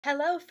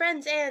Hello,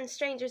 friends and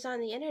strangers on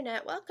the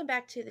internet. Welcome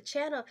back to the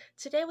channel.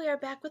 Today we are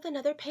back with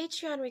another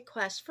Patreon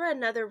request for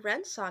another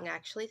Ren song,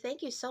 actually.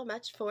 Thank you so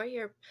much for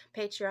your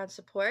Patreon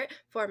support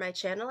for my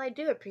channel. I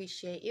do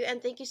appreciate you, and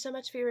thank you so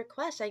much for your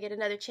request. I get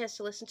another chance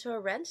to listen to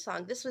a Ren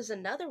song. This was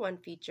another one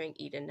featuring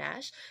Eden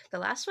Nash. The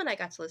last one I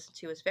got to listen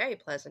to was very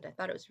pleasant. I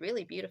thought it was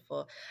really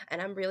beautiful,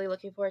 and I'm really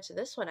looking forward to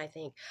this one, I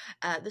think.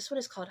 This one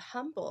is called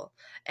Humble,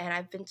 and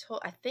I've been told,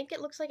 I think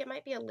it looks like it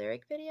might be a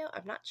lyric video.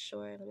 I'm not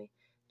sure. Let me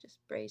just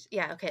brace.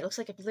 Yeah, okay, it looks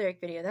like a lyric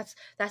video. That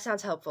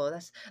sounds helpful.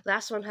 That's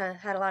last one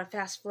had a lot of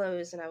fast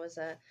flows, and I was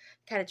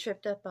kind of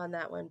tripped up on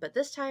that one. But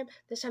this time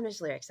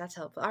there's lyrics. That's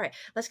helpful. All right,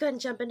 let's go ahead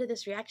and jump into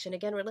this reaction.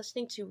 Again, we're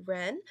listening to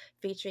Ren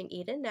featuring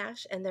Eden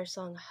Nash and their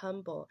song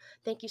Humble.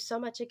 Thank you so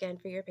much again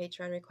for your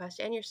Patreon request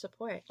and your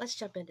support. Let's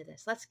jump into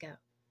this. Let's go.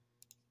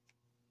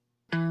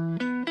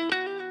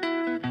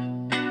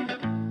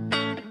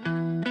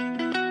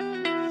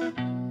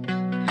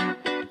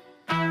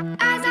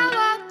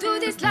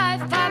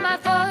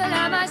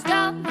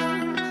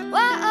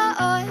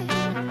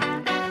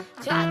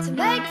 Try to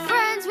make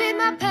friends with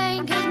my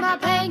pain, cause my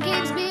pain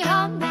keeps me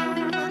humble.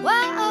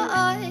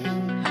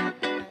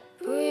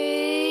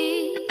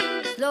 Breathe,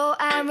 slow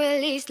and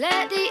release.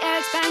 Let the air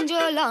expand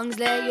your lungs.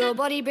 Let your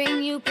body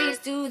bring you peace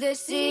to the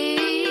sea.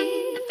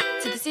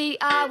 To the sea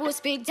I will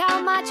speak,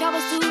 down my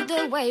troubles to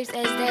the waves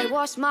as they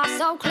wash my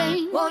soul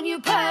clean. Won't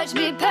you purge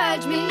me,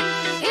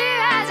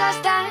 here as I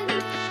stand.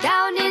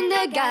 Down in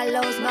the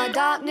gallows my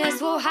darkness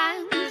will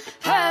hang.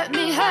 Hurt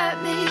me,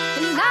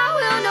 and I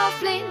will not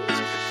flinch.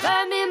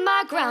 Firm in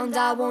my ground,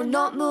 I will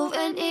not move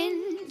an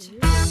inch.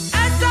 As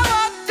I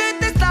walk through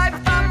this life,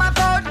 find my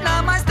fault,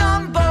 now I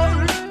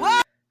stumble.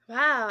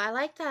 Wow, I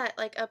like that,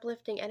 like,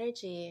 uplifting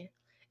energy.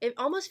 It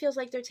almost feels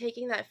like they're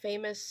taking that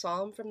famous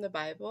psalm from the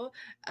Bible.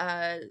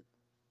 I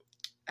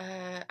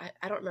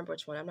don't remember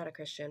which one. I'm not a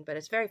Christian, but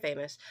it's very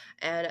famous.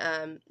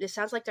 And it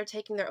sounds like they're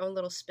taking their own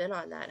little spin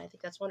on that. And I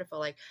think that's wonderful.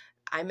 Like,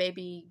 I may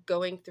be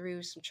going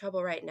through some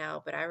trouble right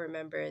now, but I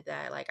remember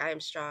that, like, I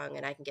am strong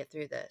and I can get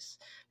through this,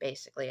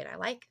 basically. And I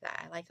like that.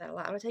 I like that a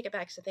lot. I'm going to take it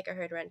back because I think I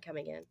heard Ren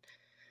coming in.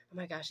 Oh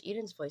my gosh,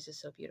 Eden's voice is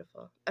so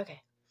beautiful.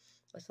 Okay,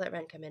 let's let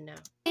Ren come in now.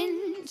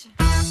 As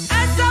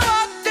I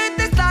walk through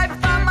this life,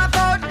 find my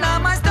fault,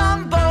 now I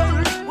stumble.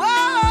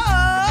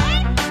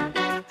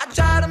 Whoa, I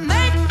try to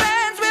make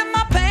friends with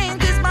my pain,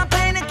 cause my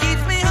pain, it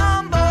keeps me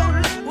humble.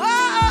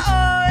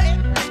 Whoa,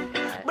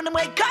 when I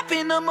wake up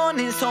in the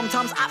morning,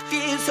 sometimes I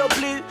feel so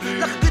blue,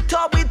 like a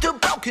guitar with a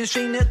broken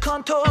string that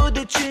can't hold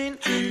the tune.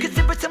 Cause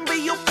there are some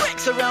real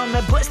bricks around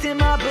that burst in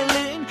my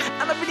balloon,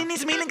 and I really need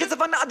some healing, cause I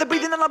find out the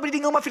breathing and I'm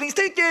breathing all my feelings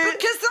to you.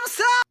 Because I'm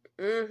so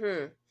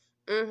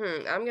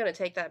I'm gonna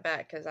take that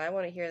back because I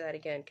want to hear that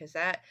again, because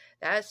that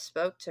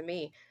spoke to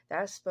me.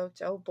 That spoke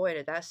to, oh boy,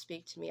 did that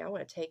speak to me. I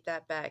want to take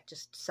that back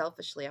just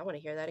selfishly. I want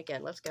to hear that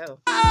again. Let's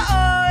go.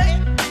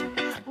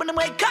 When I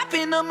wake up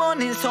in the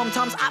morning,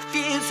 sometimes I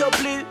feel so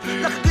blue,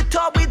 like a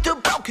guitar with a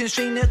broken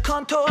string that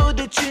can't hold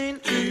the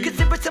tune. Cause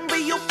there are some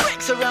real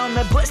bricks around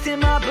that burst in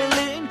my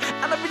balloon,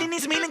 and I really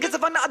need some healing, cause I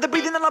find out the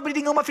breathing and I'm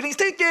breathing all my feelings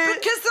to you.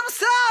 Because I'm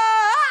so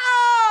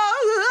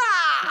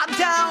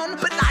down,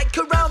 but like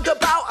a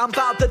roundabout, I'm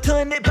about to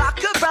turn it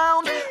back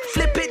around.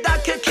 Flip it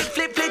like a kick,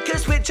 flip a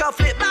switch, I'll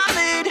flip my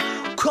mood.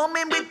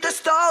 Coming with the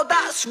style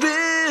that's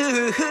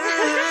rude.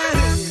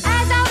 As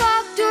I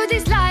walk through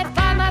this life,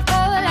 I might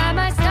fall, I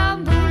might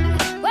stumble.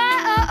 I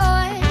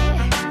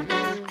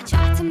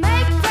try to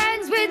make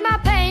friends with my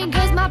pain,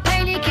 cause my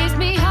pain, it keeps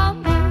me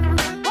humble.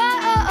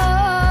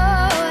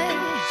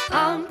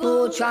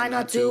 Humble, try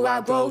not to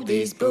outgrow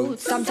these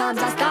boots. Sometimes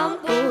I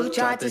stumble,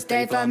 try to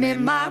stay firm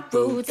in my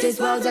roots. This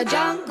world's a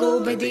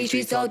jungle, but these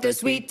streets hold the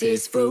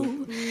sweetest fruit.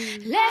 Lesson to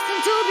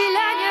be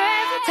learned here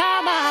every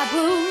time I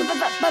bruise.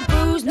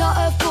 Bruise, not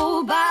a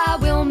fool, but I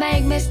will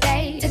make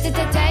mistakes.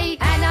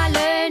 And I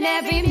learn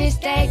every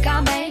mistake I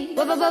make.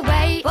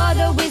 Wait for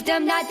the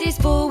wisdom that this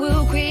fool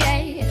will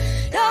create.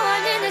 No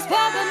one in this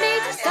world but me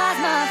decides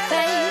my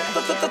fate.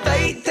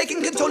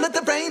 Taking control of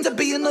the reins of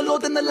being the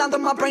Lord in the land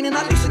of my brain, and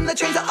I loosen the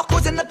chains that are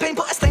causing the pain.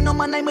 Put a stain on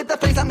my name with the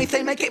flames. Let me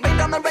say, make it rain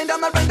down the rain,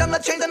 down the rain, down the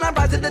chains, and I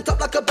rise to the top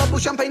like a bubble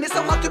champagne. It's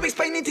so hard to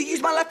explain. Need to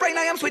use my left brain.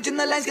 I am switching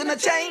the lanes, gonna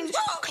change.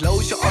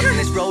 Closure on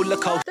this roller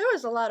coaster. There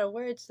was a lot of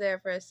words there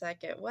for a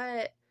second.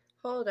 What?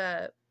 Hold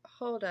up.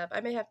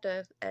 I may have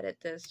to edit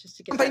this just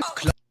to get that.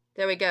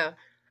 There we go.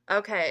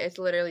 Okay, it's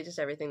literally just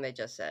everything they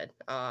just said.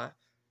 It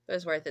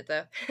was worth it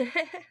though.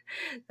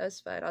 That was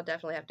fun. I'll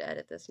definitely have to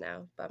edit this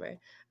now. Bummer.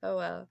 Oh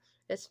well,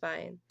 it's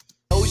fine.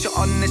 Closure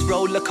on this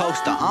roller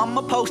coaster. I'm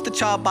a poster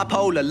child,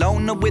 bipolar,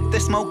 loner with the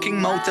smoking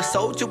motor,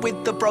 soldier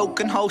with the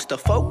broken holster.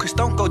 Focus,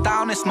 don't go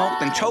down in smoke,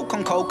 then choke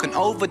on coke and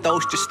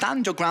overdose. Just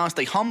stand your ground,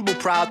 stay humble,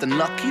 proud, and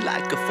lucky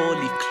like a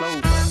four-leaf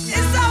clover. It's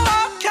a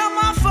walk, I'm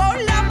a fall,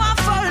 I'm a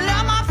fall,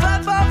 I'm a fall.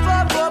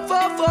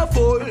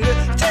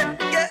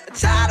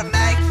 Try to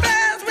make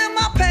friends with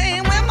my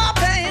pain, with my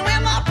pain,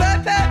 with my pain.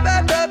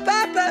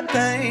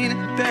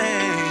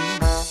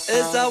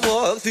 As I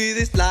walk through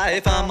this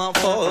life, I might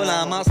fall,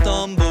 I might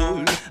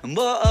stumble.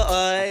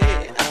 Boy,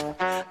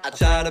 I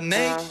try Try to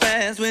make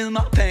friends with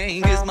my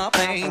pain, 'cause my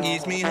pain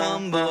keeps me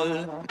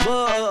humble,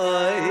 boy.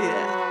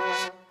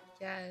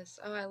 Yes.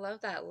 Oh, I love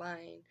that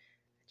line.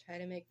 Try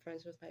to make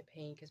friends with my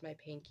pain because my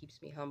pain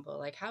keeps me humble.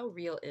 Like, how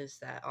real is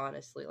that,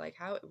 honestly? Like,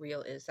 how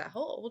real is that?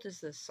 How old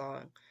is this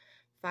song?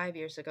 5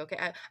 years ago. Okay,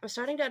 I'm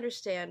starting to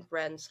understand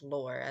Ren's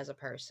lore as a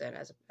person,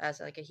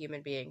 as like a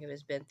human being who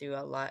has been through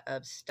a lot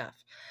of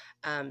stuff.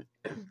 Um,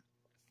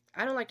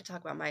 I don't like to talk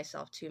about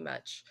myself too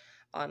much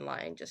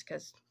online just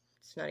because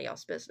it's none of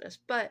y'all's business.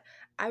 But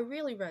I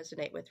really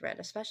resonate with Ren,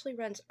 especially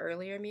Ren's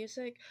earlier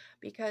music,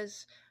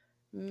 because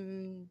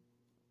mm,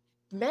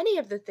 many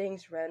of the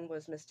things Ren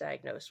was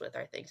misdiagnosed with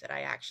are things that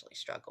I actually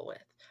struggle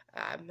with.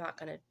 I'm not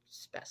going to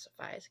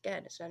specify.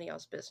 Again, it's none of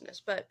y'all's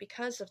business. But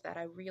because of that,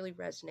 I really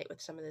resonate with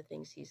some of the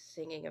things he's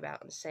singing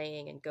about and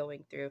saying and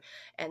going through,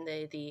 and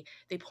the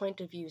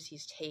point of views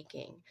he's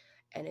taking.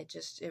 And it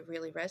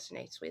really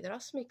resonates with me. That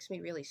also makes me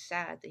really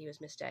sad that he was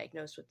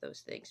misdiagnosed with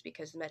those things,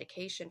 because the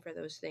medication for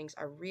those things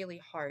are really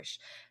harsh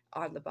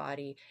on the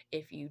body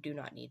if you do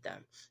not need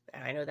them.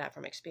 And I know that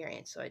from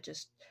experience. So it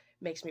just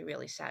makes me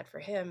really sad for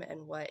him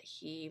and what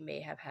he may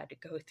have had to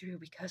go through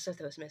because of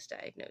those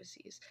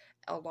misdiagnoses,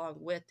 along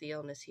with the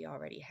illness he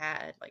already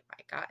had. Like,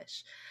 my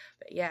gosh.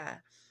 But yeah.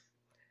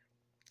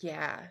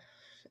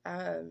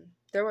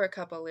 There were a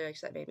couple of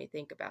lyrics that made me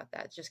think about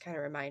that. Just kind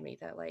of remind me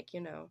that, like,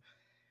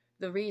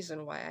 the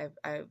reason why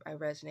I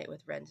resonate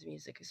with Ren's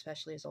music,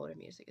 especially his older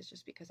music, is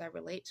just because I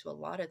relate to a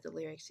lot of the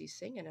lyrics he's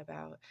singing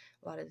about,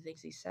 a lot of the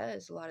things he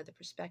says, a lot of the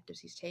perspectives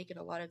he's taken,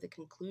 a lot of the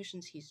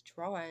conclusions he's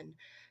drawn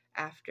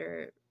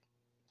after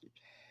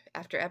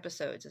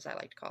episodes, as I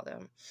like to call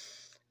them.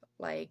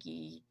 Like,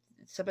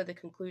 some of the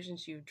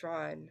conclusions you've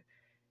drawn,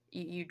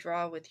 you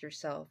draw with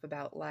yourself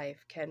about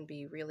life, can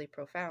be really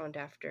profound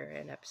after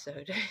an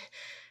episode.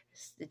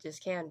 It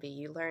just can be.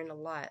 You learn a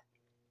lot.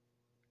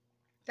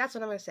 That's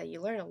what I'm gonna say.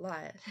 You learn a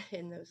lot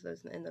in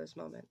those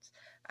moments.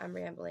 I'm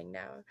rambling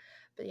now,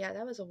 but yeah,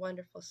 that was a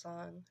wonderful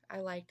song. I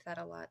liked that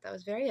a lot. That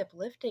was very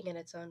uplifting in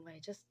its own way,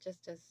 just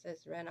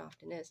as Ren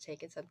often is,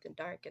 taking something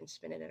dark and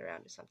spinning it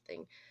around to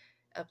something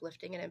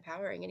uplifting and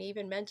empowering. And he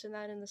even mentioned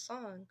that in the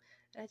song.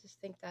 I just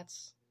think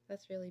that's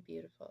really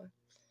beautiful.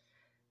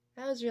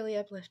 That was really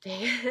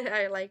uplifting.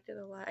 I liked it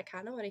a lot. I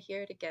kind of want to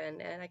hear it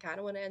again, and I kind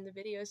of want to end the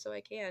video so I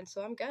can.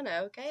 So I'm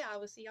gonna. Okay, I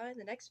will see y'all in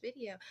the next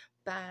video.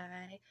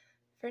 Bye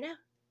for now.